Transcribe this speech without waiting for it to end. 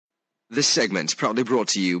This segment proudly brought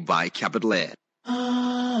to you by Capital Air.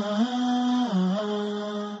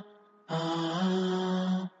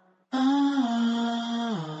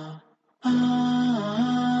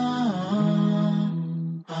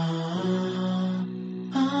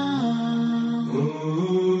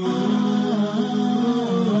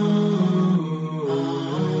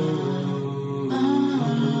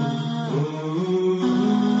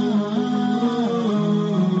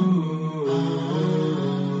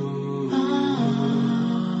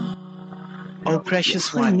 O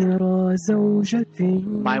precious one,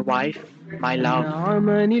 my wife, my love,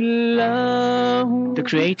 the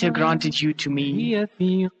Creator granted you to me.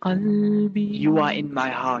 You are in my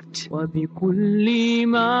heart. For thee,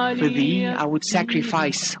 I would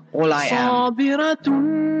sacrifice all I am.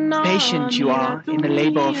 Patient you are in the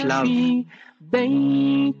labor of love,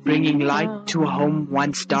 bringing light to a home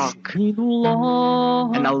once dark.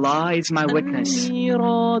 And Allah is my witness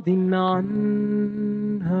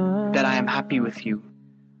that I am happy with you.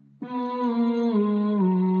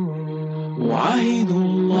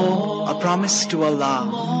 A promise to Allah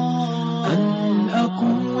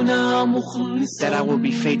that I will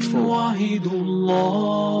be faithful.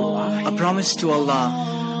 A promise to Allah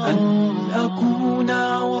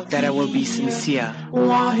that I will be sincere.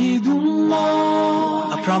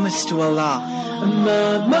 A promise to Allah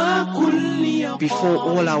before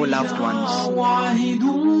all our loved ones.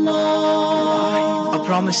 A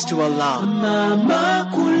promise to Allah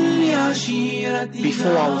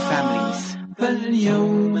before our families.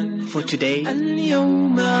 For today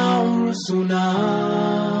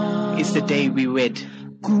is the day we wed.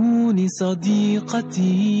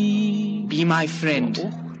 Be my friend.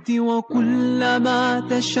 Be all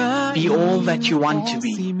that you want to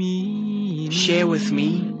be. Share with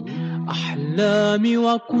me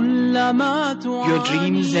your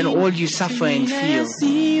dreams and all you suffer and feel.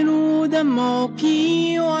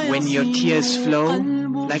 When your tears flow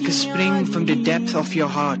like a spring from the depth of your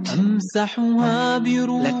heart,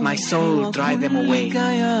 let my soul dry them away.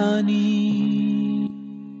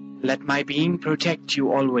 Let my being protect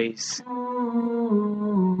you always.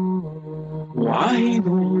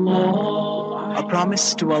 A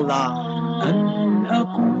promise to Allah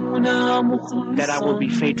that I will be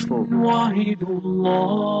faithful.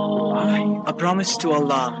 A promise to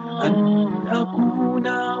Allah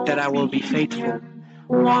that I will be faithful.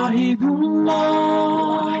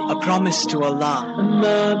 A promise to Allah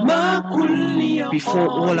before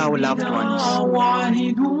all our loved ones.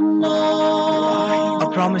 A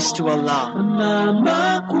promise to Allah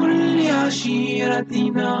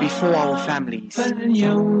before our families.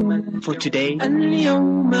 For today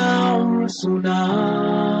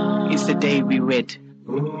is the day we wed.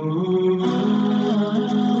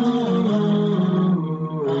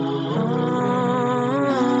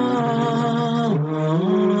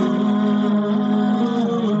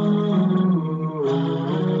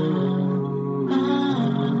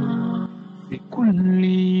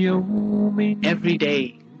 Every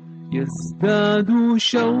day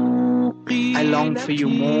I long for you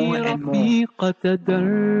more and more.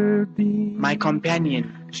 My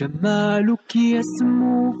companion, your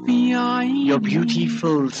beauty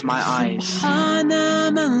fills my eyes.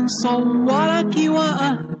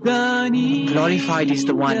 Glorified is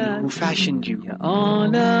the one who fashioned you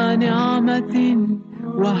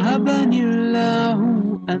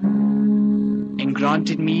and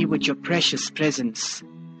granted me with your precious presence.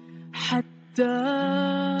 5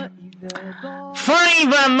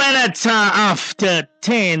 minutes after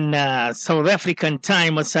 10 South African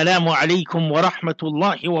time. Assalamu alaikum wa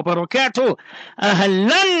rahmatullahi wa barakatuh.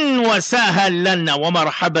 Ahlan wa sahlan wa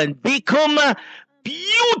marhaban bikum.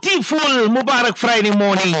 Beautiful Mubarak Friday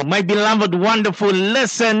morning, my beloved, wonderful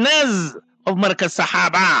listeners of Markaz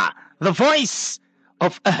Sahaba, the voice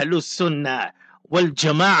of Ahlus Sunnah wal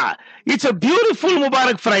Jama'ah. It's a beautiful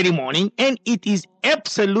Mubarak Friday morning, and it is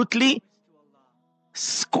absolutely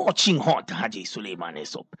scorching hot. Haji Sulaiman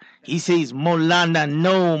Esop, he says, Maulana,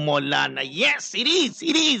 no Maulana. Yes, it is.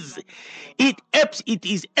 It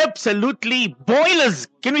is absolutely boilers.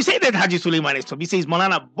 Can we say that, Haji Sulaiman Esop? He says,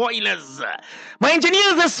 Maulana, boilers. My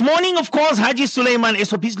engineer this morning, of course, Haji Sulaiman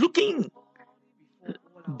Esop, he's looking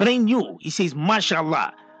brand new. He says,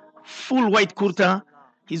 mashallah, full white kurta.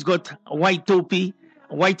 He's got a white topi,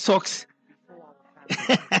 white socks.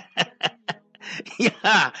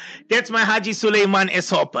 Yeah, that's my Haji Sulaiman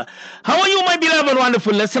Esop. How are you, my beloved,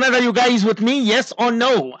 wonderful listeners? Are you guys with me? Yes or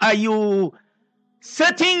no? Are you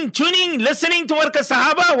sitting, tuning, listening to Markaz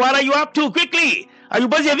Sahaba? What are you up to? Quickly. Are you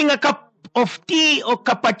busy having a cup of tea or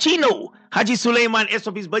cappuccino? Haji Sulaiman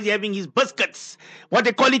Esop is busy having his biscuits. What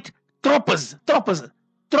they call it? Troppers.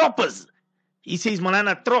 troppers. He says,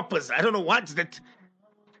 Maulana, troppers. I don't know what's that.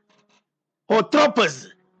 Or troppers.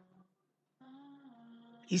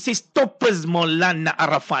 He says toppers, Ml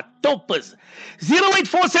Arafat, toppers.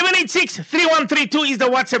 0847863132 is the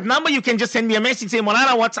WhatsApp number. You can just send me a message, say,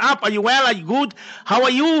 Maulana, what's up? Are you well? Are you good? How are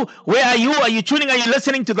you? Where are you? Are you tuning? Are you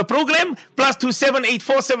listening to the program?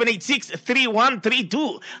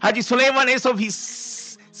 +27847863132. Haji Sulaiman Esov,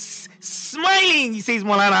 he's smiling. He says,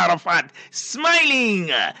 Maulana Arafat, smiling.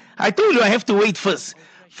 I told you I have to wait first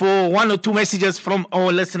for 1 or 2 messages from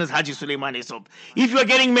our listeners, Haji Sulaiman Esov. If you are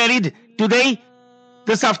getting married today,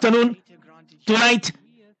 this afternoon, tonight,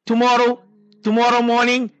 tomorrow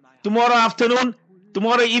morning, tomorrow afternoon,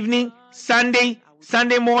 tomorrow evening, Sunday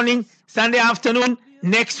morning, Sunday afternoon,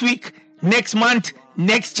 next week, next month,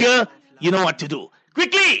 next year, you know what to do.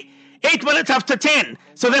 Quickly, 8 minutes after 10,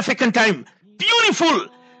 South African time. Beautiful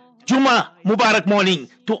Juma Mubarak morning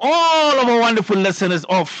to all of our wonderful listeners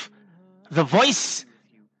of the Voice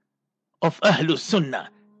of Ahlus Sunnah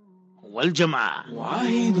wal Jama'ah.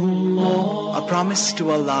 A promise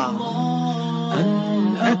to Allah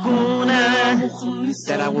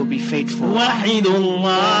that I will be faithful. A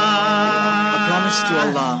promise to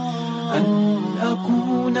Allah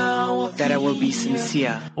that I will be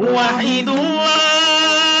sincere. A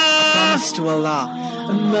promise to Allah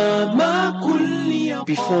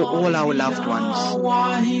before all our loved ones.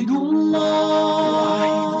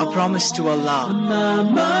 A promise to Allah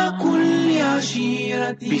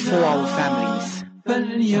before our families.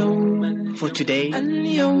 For today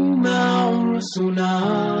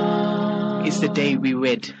is the day we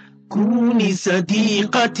wed. Be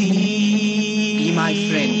my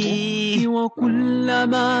friend.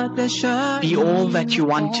 Be all that you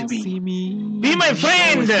want to be. Be my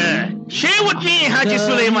friend. Share with me, Haji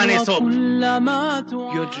Sulaiman Esop.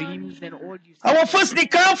 Your dreams and all you say. Our first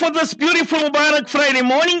nikah for this beautiful Mubarak Friday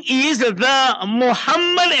morning is the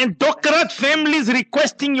Muhammad and Dokrat families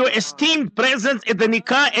requesting your esteemed presence at the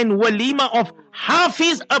nikah and walima of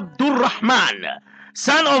Hafiz Abdul Rahman,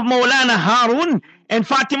 son of Maulana Harun and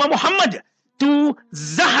Fatima Muhammad, to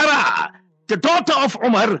Zahra, the daughter of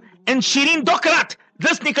Umar and Shireen Dokrat.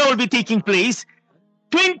 This nikah will be taking place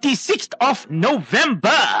 26th of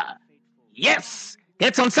November. Yes,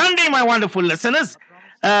 that's on Sunday, my wonderful listeners,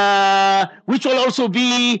 which will also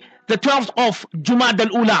be the 12th of Jumad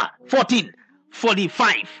al-Ula,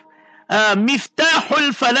 1445.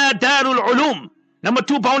 Miftahul Fala Darul Ulum, number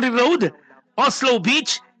 2 Boundary Road, Oslo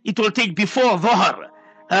Beach. It will take before Dhuhr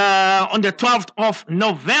on the 12th of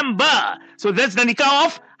November. So that's the nikah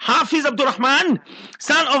of Hafiz Abdul Rahman,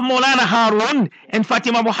 son of Maulana Harun and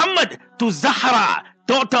Fatima Muhammad, to Zahra,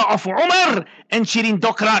 daughter of Umar and Shireen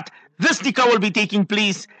Dokrat. This nikah will be taking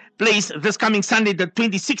place this coming Sunday, the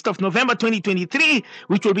 26th of November 2023,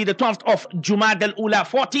 which will be the 12th of Jumad al-Ula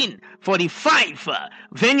 1445.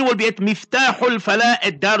 Venue will be at Miftahul Fala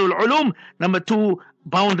at Darul Ulum, number 2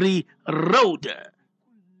 Boundary Road,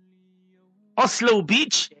 Oslo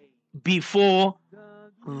Beach, before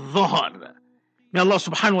Dhuhr. May Allah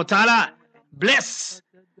subhanahu wa ta'ala bless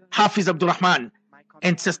Hafiz Abdul Rahman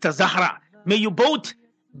and Sister Zahra. May you both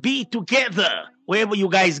be together wherever you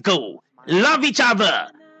guys go. Love each other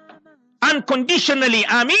unconditionally.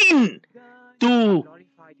 Ameen. To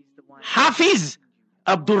Hafiz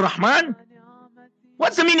Abdul Rahman.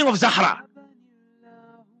 What's the meaning of Zahra?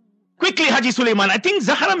 Quickly, Haji Sulaiman. I think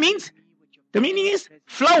Zahra means, the meaning is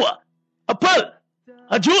flower, a pearl,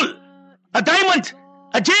 a jewel, a diamond,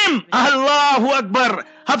 a gem. Allahu Akbar.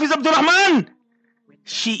 Hafiz Abdul Rahman,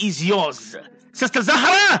 she is yours. Sister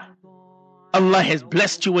Zahra, Allah has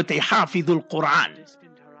blessed you with a Hafidul Quran.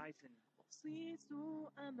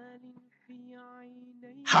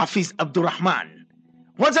 Hafiz Abdul Rahman.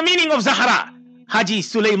 What's the meaning of Zahra? Haji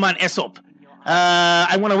Sulaiman Esop.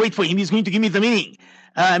 I want to wait for him. He's going to give me the meaning.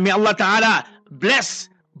 May Allah Ta'ala bless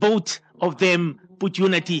both of them, put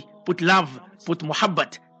unity, put love, put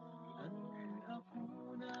muhabbat.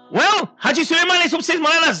 Well, Haji Sulaiman Esop says,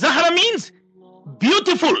 Maulana, Zahra means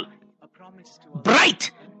beautiful,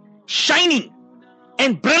 bright, shining,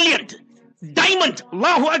 and brilliant. Diamond.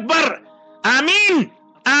 Allahu Akbar. Ameen.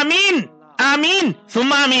 Ameen. Ameen.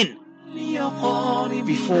 Thumma ameen.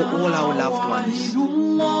 Before all our loved ones.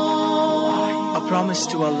 A promise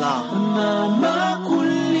to Allah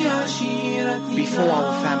before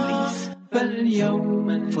our families.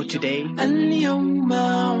 For today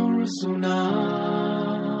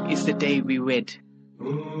is the day we wed.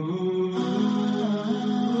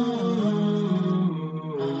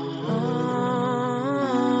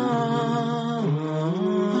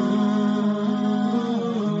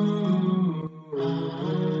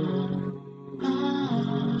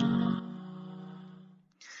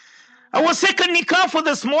 Our second nikah for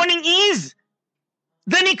this morning is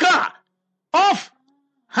the nikah of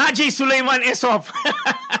Haji Sulaiman Esop.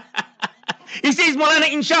 He says,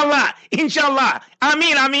 Maulana, inshallah, inshallah.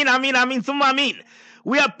 Ameen, ameen, ameen, ameen, thumma ameen.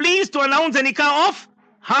 We are pleased to announce the nikah of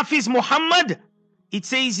Hafiz Muhammad. It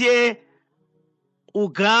says here,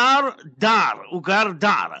 Ugar Dar,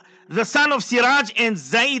 the son of Siraj and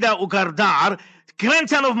Zaida Ugar Dar,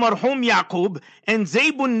 grandson of Marhum Yaqub and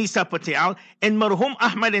Zaybun Nisa Patel and Marhum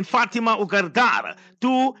Ahmad and Fatima Ugar Dar,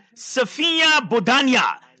 to Safiya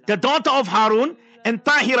Bodania, the daughter of Harun, and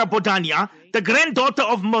Tahira Bodania, the granddaughter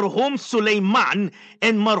of Marhum Sulaiman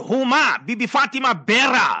and Marhuma Bibi Fatima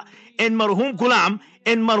Bera and Marhum Gulam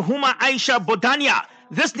and Marhuma Aisha Bodania.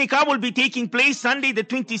 This nikah will be taking place Sunday the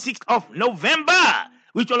 26th of November,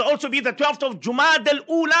 which will also be the 12th of Jumad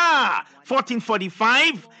al-Ula,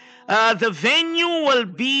 1445. The venue will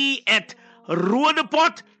be at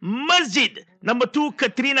Roodepot Masjid, number 2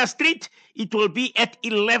 Katrina Street. It will be at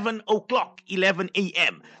 11 o'clock, 11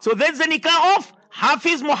 a.m. So that's the nikah of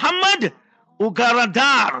Hafiz Muhammad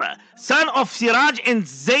Ugaradar, son of Siraj and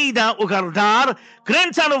Zaida Ugaradar,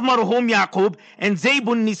 grandson of Marhum Yaqub and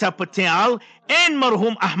Zaybun Nisa Patel, and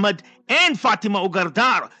Marhum Ahmad and Fatima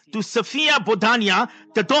Ugardar, to Safiya Bodania,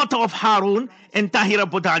 the daughter of Harun and Tahira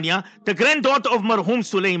Bodania, the granddaughter of Marhum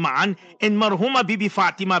Sulaiman and Marhuma Bibi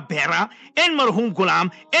Fatima Bera and Marhum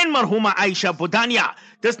Gulam and Marhuma Aisha Bodania.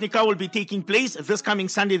 This nikah will be taking place this coming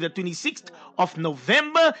Sunday, the 26th of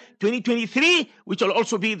November 2023, which will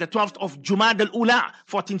also be the 12th of Jumad al-Ula,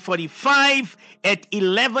 1445, at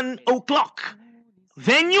 11 o'clock.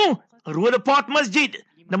 Venue, Roodepot Masjid,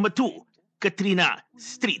 number 2, Katrina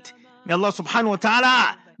Street. May Allah subhanahu wa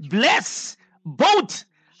ta'ala bless both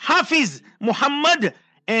Hafiz Muhammad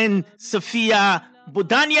and Safiya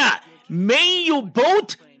Bodania. May you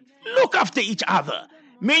both look after each other.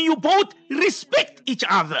 May you both respect each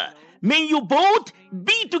other. May you both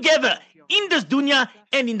be together in this dunya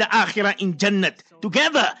and in the akhirah in Jannat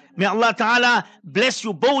together. May Allah Ta'ala bless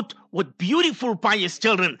you both with beautiful pious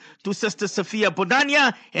children, to Sister Safiya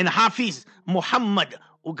Bodania and Hafiz Muhammad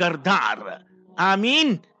Ugardar.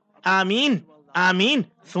 Ameen, ameen, ameen,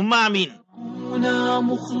 thumma ameen.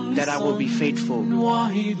 That I will be faithful.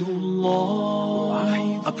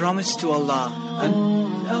 A promise to Allah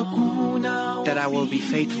that I will be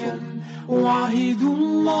faithful.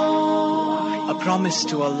 A promise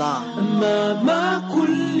to Allah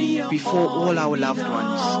before all our loved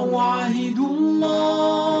ones.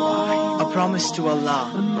 A promise to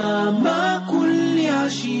Allah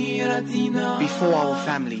before our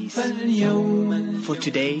families. For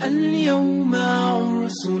today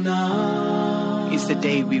is the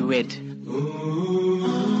day we wed.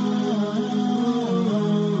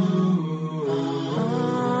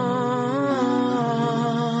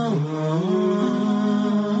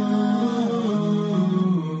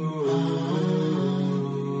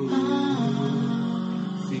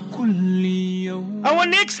 Our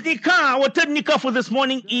next nikah, our third nikah for this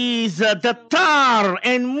morning, is the Tar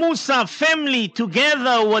and Musa family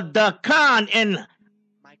together with the Khan and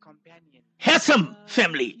Hassam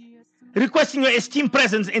family, requesting your esteemed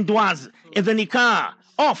presence and du'as in the nikah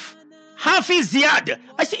of Hafiz Ziyad.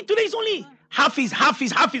 I say today is only Hafiz,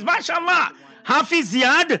 mashallah. Hafiz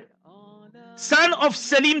Ziyad, son of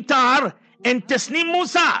Salim Tar and Tasnim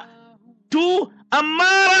Musa, to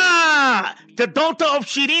Amara, the daughter of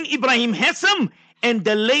Shirin Ibrahim Hassam and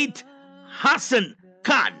the late Hassan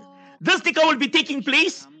Khan. This nikah will be taking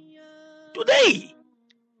place today,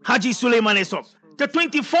 Haji Sulaiman Esop, the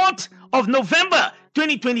 24th of November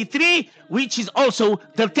 2023, which is also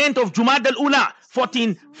the 10th of Jumad al-Ula,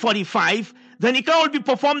 1445. The nikah will be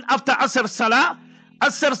performed after Asr Salah.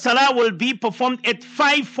 Asr Salah will be performed at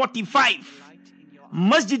 5:45.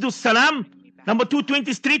 Masjidus Salam, number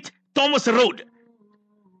 220 Street, Thomas Road.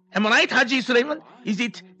 Am I right, Haji Sulaiman? Is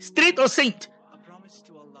it street or saint?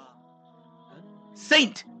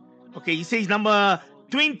 Saint. Okay, he says number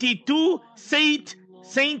 22 Saint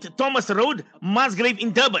Thomas Road, Musgrave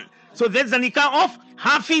in Durban. So that's the nikah of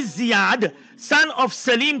Hafiz Ziyad, son of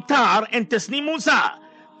Salim Tar and Tasnim Musa,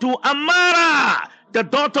 to Amara, the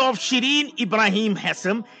daughter of Shirin Ibrahim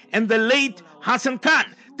Hassam and the late Hassan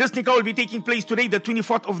Khan. This nikah will be taking place today, the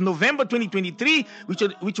 24th of November 2023,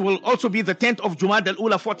 which will also be the 10th of Jumad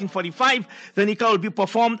al-Ula, 1445. The nikah will be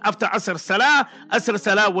performed after Asr Salah. Asr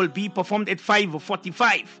Salah will be performed at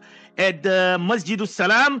 5:45 at the Masjidus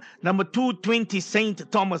Salam, number 220 St.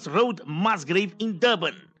 Thomas Road, Musgrave in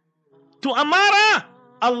Durban. To Amara,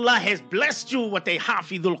 Allah has blessed you with a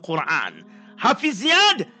Hafidul Quran. Hafiz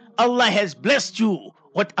Ziyad, Allah has blessed you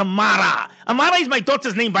with Amara. Amara is my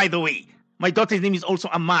daughter's name, by the way. My daughter's name is also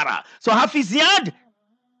Amara. So Hafiz Ziyad,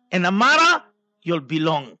 and Amara, you'll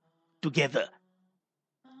belong together.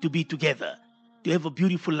 To be together, to have a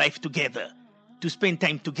beautiful life together, to spend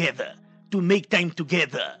time together, to make time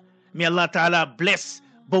together. May Allah Ta'ala bless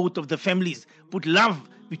both of the families, put love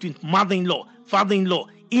between mother-in-law, father-in-law,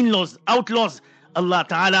 in-laws, outlaws. Allah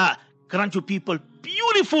Ta'ala grant you people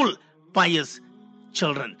beautiful, pious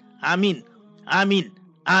children. Ameen, Ameen,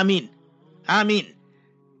 Ameen, Ameen.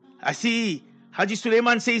 I see Haji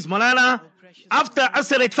Sulaiman says, Malana, after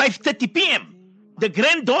Asr at 5:30 p.m., the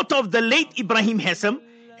granddaughter of the late Ibrahim Hassam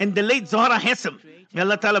and the late Zahra Hassam. May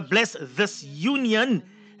Allah Ta'ala bless this union.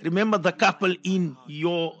 Remember the couple in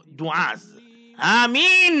your du'as.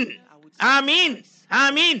 Ameen. Ameen.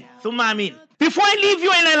 Ameen. Thumma ameen. Before I leave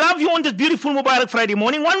you and I love you on this beautiful Mubarak Friday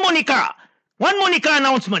morning, one more nikah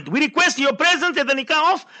announcement. We request your presence at the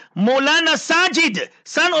nikah of Maulana Sajid,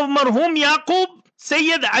 son of Marhum Yaqub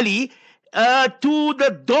Sayyid Ali, to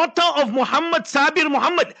the daughter of Muhammad Sabir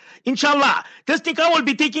Muhammad. Inshallah, this nikah will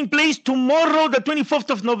be taking place tomorrow, the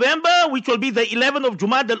 25th of November, which will be the 11th of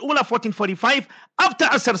Jumad al-Ula 1445, after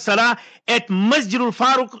Asr Salah at Masjidul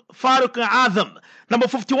Farooq Azam, number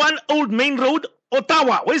 51 Old Main Road,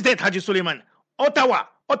 Ottawa. Where's that, Haji Suleiman? Ottawa.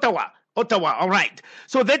 All right.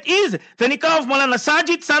 So that is the nikah of Maulana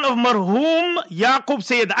Sajid, son of Marhum Yaqub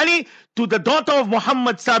Sayyid Ali, to the daughter of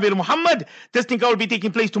Muhammad Sabir Muhammad. This nikah will be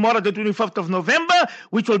taking place tomorrow, the 25th of November,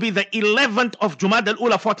 which will be the 11th of Jumad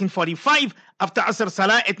al-Ula 1445, after Asr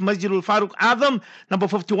Salah at Masjidul Farooq Azam, number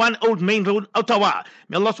 51 Old Main Road, Ottawa.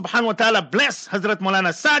 May Allah subhanahu wa ta'ala bless Hazrat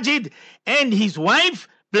Maulana Sajid and his wife.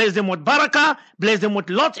 Bless them with barakah, bless them with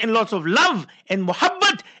lots and lots of love and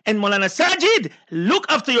muhabbat. And Maulana Sajid, look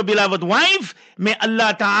after your beloved wife. May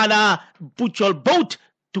Allah Ta'ala put your both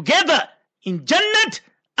together in Jannat.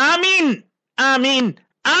 Ameen, Ameen,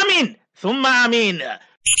 Ameen, Thumma Ameen.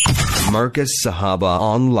 Marcus Sahaba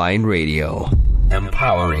Online Radio,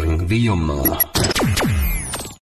 empowering the Ummah.